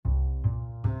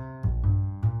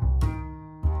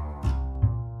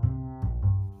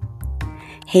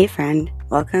Hey friend,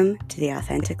 welcome to the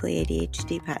Authentically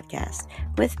ADHD podcast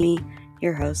with me,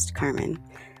 your host, Carmen.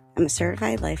 I'm a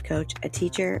certified life coach, a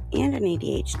teacher, and an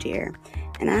ADHDer,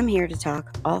 and I'm here to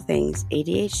talk all things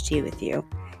ADHD with you,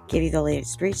 give you the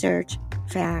latest research,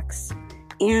 facts,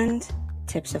 and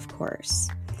tips, of course,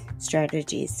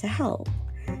 strategies to help.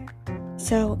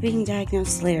 So, being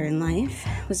diagnosed later in life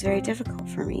was very difficult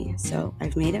for me, so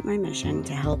I've made it my mission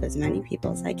to help as many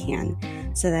people as I can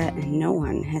so that no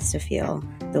one has to feel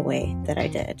the way that I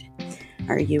did.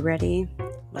 Are you ready?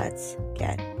 Let's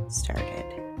get started.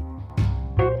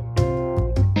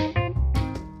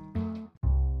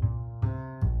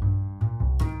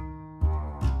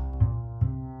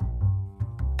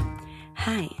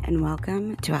 Hi, and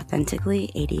welcome to Authentically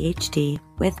ADHD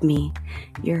with me,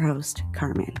 your host,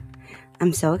 Carmen.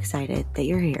 I'm so excited that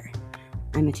you're here.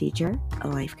 I'm a teacher, a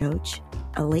life coach,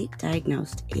 a late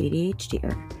diagnosed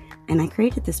ADHDer, and I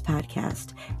created this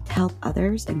podcast to help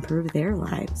others improve their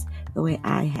lives the way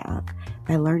I have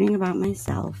by learning about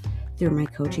myself through my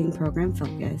coaching program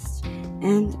Focus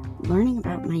and learning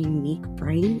about my unique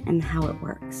brain and how it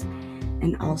works,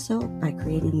 and also by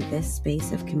creating this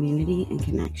space of community and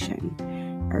connection.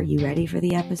 Are you ready for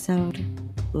the episode?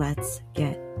 Let's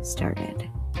get started.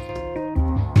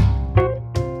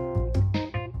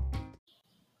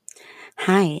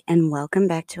 Hi, and welcome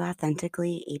back to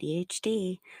Authentically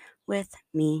ADHD with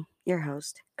me, your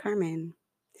host, Carmen.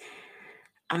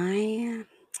 I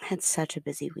had such a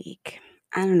busy week.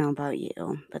 I don't know about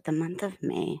you, but the month of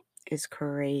May is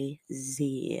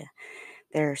crazy.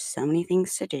 There are so many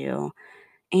things to do,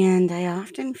 and I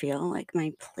often feel like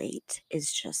my plate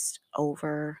is just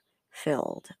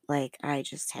overfilled. Like I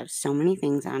just have so many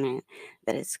things on it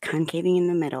that it's concaving in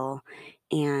the middle,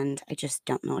 and I just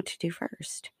don't know what to do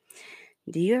first.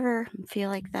 Do you ever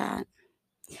feel like that?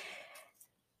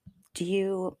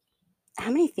 How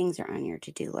many things are on your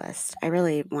to-do list? I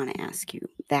really want to ask you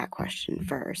that question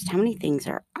first. How many things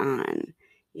are on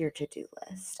your to-do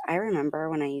list? I remember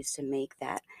when I used to make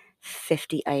that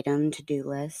 50 item to-do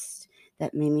list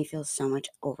that made me feel so much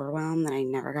overwhelmed that I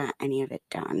never got any of it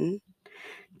done.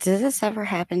 Does this ever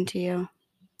happen to you?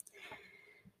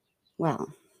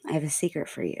 Well, I have a secret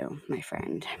for you, my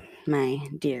friend, my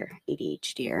dear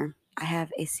ADHDer. I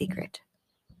have a secret.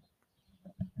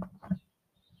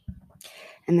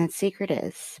 And that secret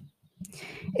is,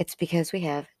 it's because we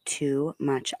have too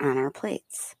much on our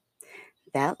plates.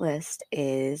 That list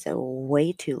is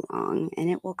way too long and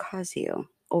it will cause you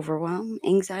overwhelm,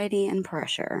 anxiety, and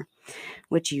pressure,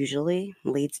 which usually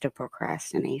leads to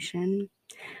procrastination,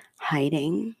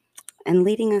 hiding, and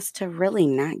leading us to really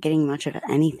not getting much of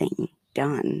anything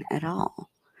done at all.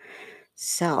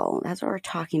 So that's what we're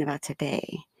talking about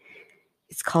today.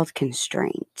 It's called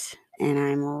constraint, and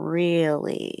I'm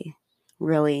really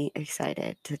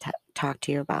excited to talk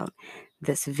to you about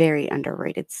this very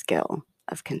underrated skill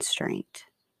of constraint.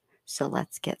 So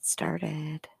let's get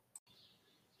started.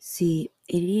 See,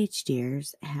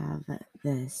 ADHDers have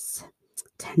this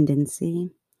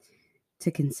tendency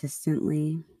to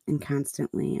consistently and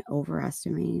constantly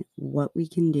overestimate what we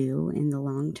can do in the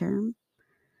long term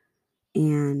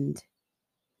and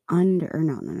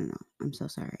no. I'm so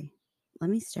sorry. Let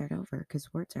me start over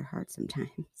because words are hard sometimes.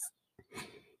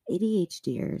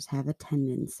 ADHDers have a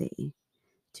tendency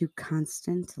to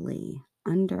constantly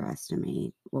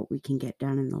underestimate what we can get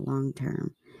done in the long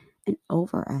term and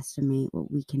overestimate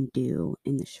what we can do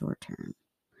in the short term.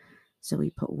 So we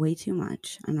put way too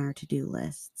much on our to-do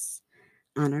lists,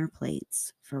 on our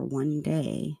plates for one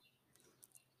day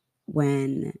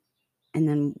and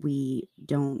then we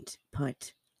don't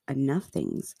put enough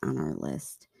things on our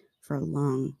list for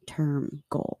long-term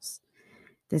goals.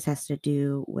 This has to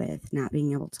do with not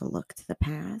being able to look to the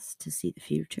past to see the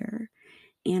future,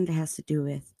 and it has to do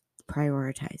with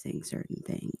prioritizing certain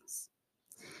things.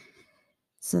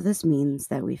 So this means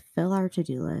that we fill our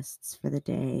to-do lists for the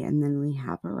day and then we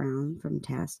hop around from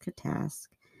task to task,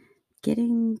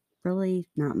 getting really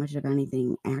not much of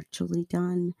anything actually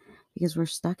done because we're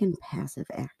stuck in passive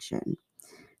action.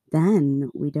 Then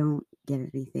we don't get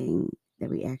anything that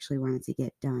we actually wanted to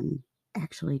get done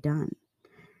actually done,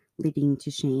 leading to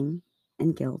shame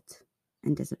and guilt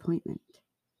and disappointment.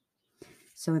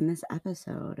 So in this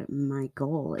episode, my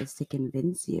goal is to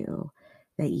convince you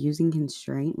that using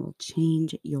constraint will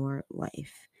change your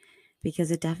life, because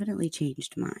it definitely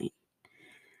changed mine.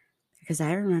 Because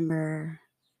I remember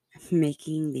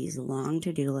making these long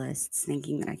to-do lists,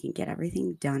 thinking that I can get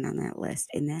everything done on that list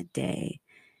in that day.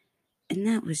 And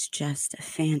that was just a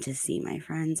fantasy, my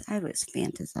friends. I was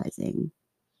fantasizing.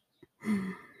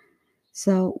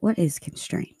 So what is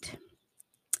constraint?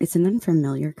 It's an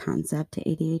unfamiliar concept to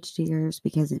ADHDers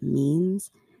because it means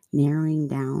narrowing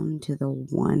down to the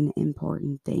one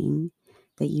important thing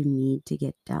that you need to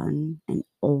get done and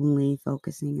only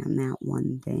focusing on that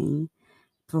one thing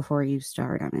before you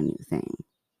start on a new thing.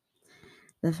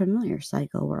 The familiar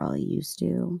cycle we're all used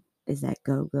to is that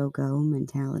go, go, go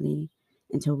mentality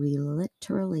until we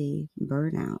literally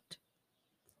burn out.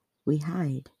 We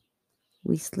hide,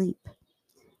 we sleep,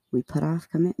 we put off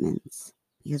commitments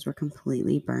because we're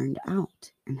completely burned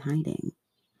out and hiding.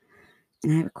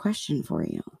 And I have a question for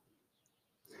you.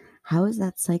 How is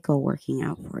that cycle working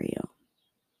out for you?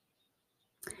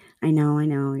 I know,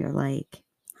 you're like,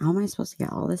 how am I supposed to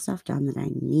get all this stuff done that I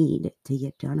need to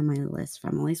get done on my list if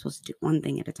I'm only supposed to do one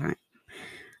thing at a time?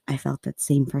 I felt that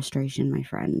same frustration, my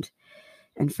friend.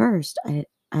 And first,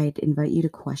 I'd invite you to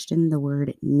question the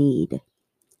word need.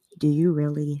 Do you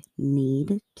really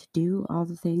need to do all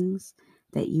the things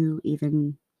that you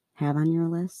even have on your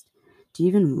list? Do you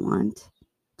even want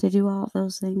to do all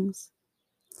those things?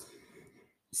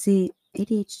 See,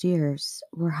 ADHDers,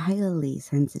 we're highly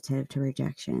sensitive to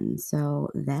rejection, so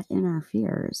that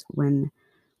interferes when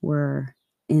we're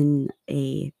in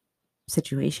a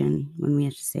situation when we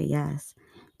have to say yes,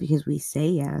 because we say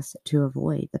yes to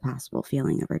avoid the possible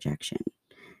feeling of rejection,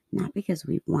 not because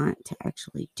we want to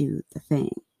actually do the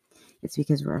thing. It's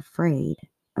because we're afraid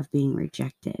of being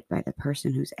rejected by the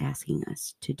person who's asking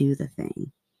us to do the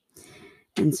thing.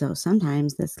 And so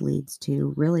sometimes this leads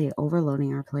to really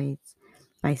overloading our plates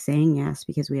by saying yes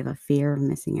because we have a fear of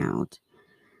missing out.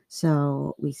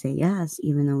 So we say yes,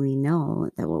 even though we know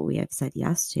that what we have said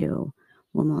yes to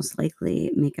will most likely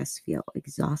make us feel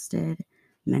exhausted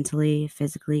mentally,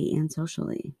 physically, and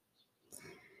socially.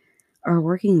 Our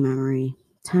working memory,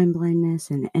 time blindness,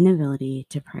 and inability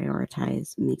to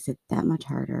prioritize makes it that much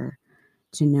harder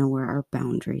to know where our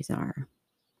boundaries are.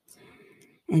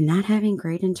 And not having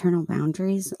great internal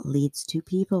boundaries leads to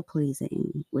people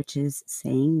pleasing, which is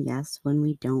saying yes when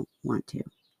we don't want to.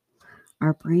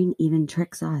 Our brain even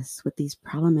tricks us with these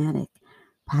problematic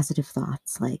positive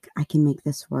thoughts like, I can make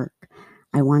this work.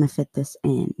 I want to fit this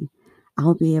in.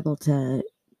 I'll be able to,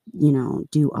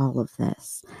 do all of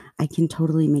this. I can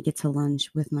totally make it to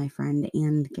lunch with my friend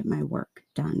and get my work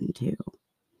done too.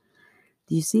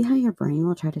 Do you see how your brain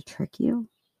will try to trick you?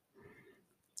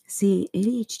 See,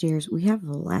 ADHDers, we have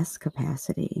less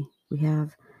capacity. We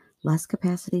have less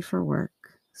capacity for work,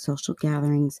 social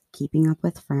gatherings, keeping up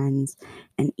with friends,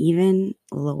 and even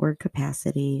lower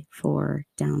capacity for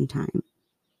downtime.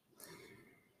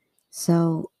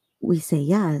 So we say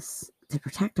yes to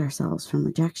protect ourselves from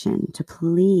rejection, to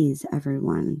please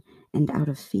everyone, and out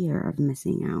of fear of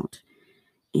missing out,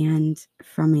 and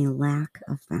from a lack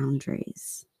of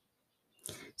boundaries.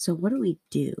 So what do we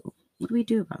do? What do we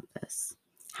do about this?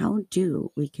 How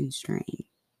do we constrain?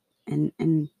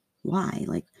 And why?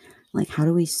 Like how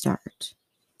do we start?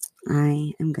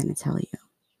 I am going to tell you.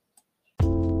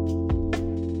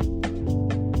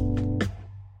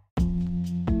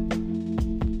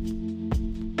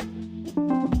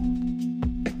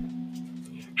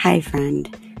 Hi,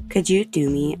 friend. Could you do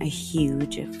me a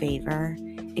huge favor?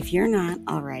 If you're not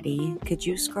already, could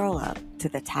you scroll up to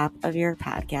the top of your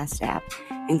podcast app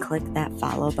and click that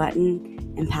follow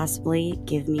button and possibly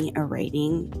give me a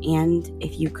rating and,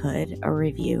 if you could, a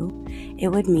review? It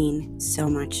would mean so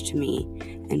much to me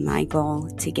and my goal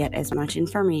to get as much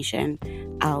information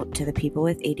out to the people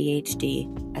with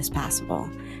ADHD as possible.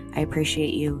 I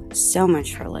appreciate you so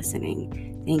much for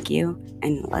listening. Thank you,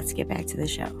 and let's get back to the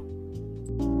show.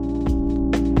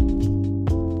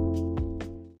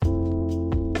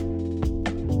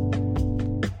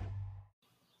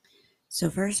 So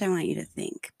first, I want you to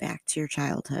think back to your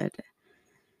childhood.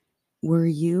 Were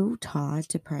you taught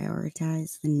to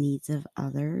prioritize the needs of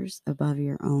others above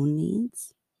your own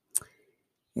needs?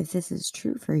 If this is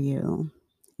true for you,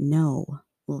 no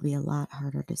will be a lot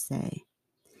harder to say.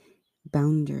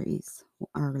 Boundaries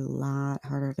are a lot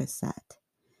harder to set.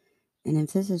 And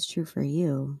if this is true for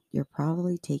you, you're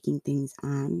probably taking things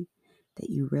on that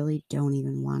you really don't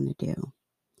even want to do.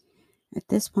 At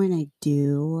this point, I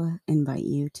do invite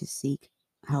you to seek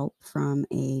help from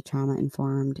a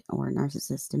trauma-informed or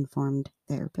narcissist-informed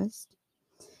therapist.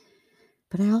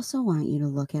 But I also want you to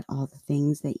look at all the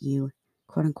things that you,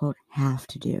 quote unquote, have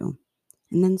to do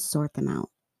and then sort them out.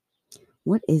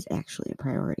 What is actually a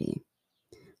priority?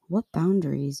 What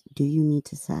boundaries do you need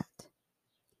to set?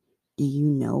 Do you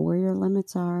know where your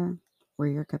limits are, where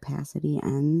your capacity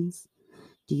ends?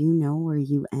 Do you know where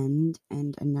you end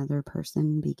and another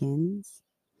person begins?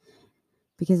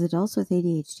 Because adults with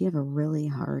ADHD have a really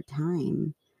hard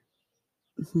time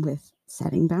with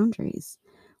setting boundaries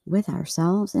with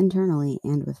ourselves internally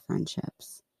and with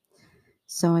friendships.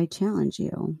 So I challenge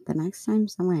you, the next time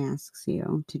someone asks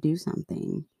you to do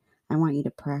something, I want you to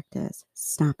practice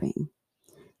stopping.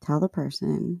 Tell the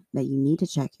person that you need to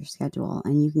check your schedule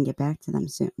and you can get back to them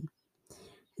soon.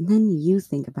 And then you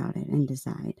think about it and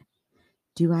decide,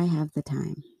 do I have the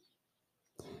time?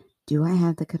 Do I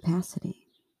have the capacity?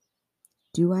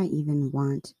 Do I even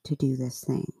want to do this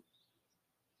thing?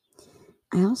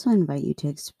 I also invite you to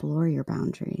explore your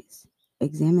boundaries.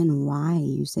 Examine why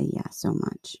you say yes so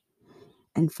much.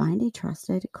 And find a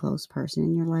trusted, close person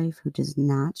in your life who does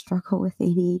not struggle with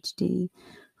ADHD,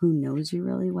 who knows you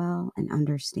really well and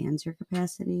understands your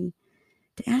capacity,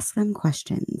 to ask them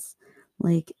questions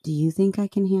like, do you think I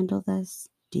can handle this?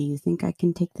 Do you think I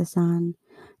can take this on?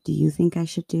 Do you think I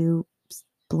should do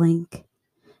blank?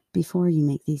 Before you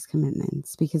make these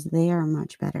commitments, because they are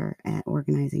much better at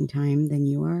organizing time than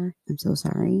you are. I'm so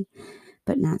sorry,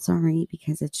 but not sorry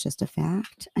because it's just a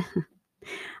fact.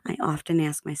 I often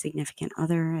ask my significant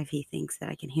other if he thinks that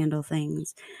I can handle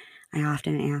things. I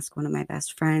often ask one of my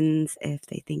best friends if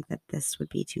they think that this would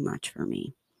be too much for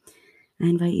me. I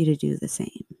invite you to do the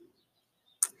same.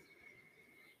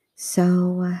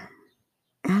 So,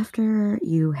 after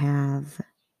you have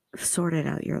sorted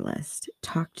out your list,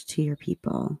 talked to your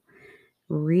people,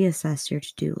 reassess your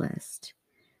to-do list,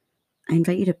 I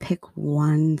invite you to pick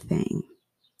one thing,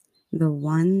 the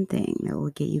one thing that will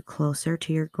get you closer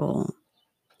to your goal,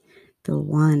 the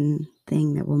one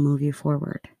thing that will move you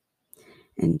forward,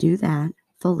 and do that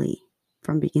fully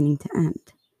from beginning to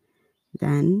end.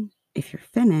 Then, if you're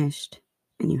finished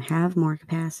and you have more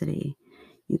capacity,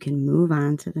 you can move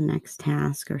on to the next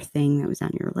task or thing that was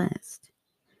on your list.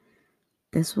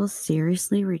 This will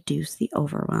seriously reduce the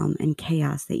overwhelm and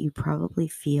chaos that you probably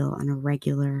feel on a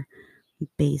regular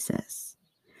basis.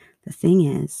 The thing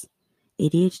is,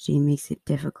 ADHD makes it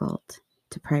difficult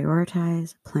to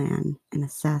prioritize, plan, and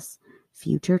assess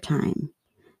future time.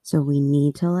 So we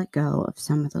need to let go of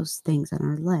some of those things on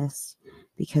our list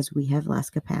because we have less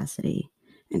capacity.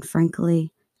 And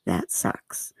frankly, that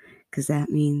sucks because that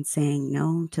means saying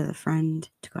no to the friend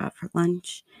to go out for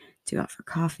lunch, to go out for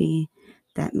coffee.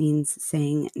 That means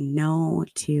saying no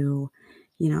to,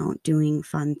 doing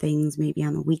fun things maybe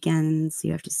on the weekends.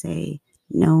 You have to say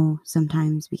no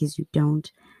sometimes because you don't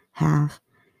have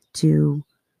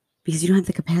because you don't have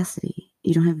the capacity,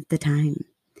 you don't have the time,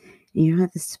 and you don't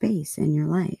have the space in your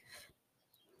life.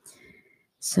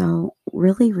 So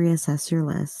really reassess your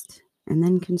list and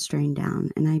then constrain down,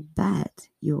 and I bet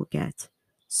you will get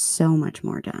so much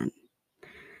more done.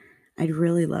 I'd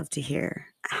really love to hear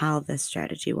how this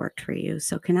strategy worked for you,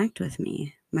 so connect with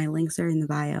me. My links are in the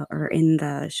bio or in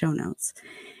the show notes.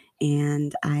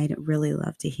 And I'd really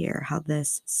love to hear how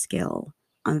this skill,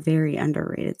 a very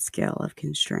underrated skill of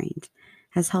constraint,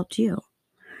 has helped you.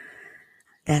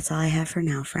 That's all I have for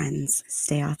now, friends.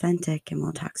 Stay authentic, and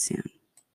we'll talk soon.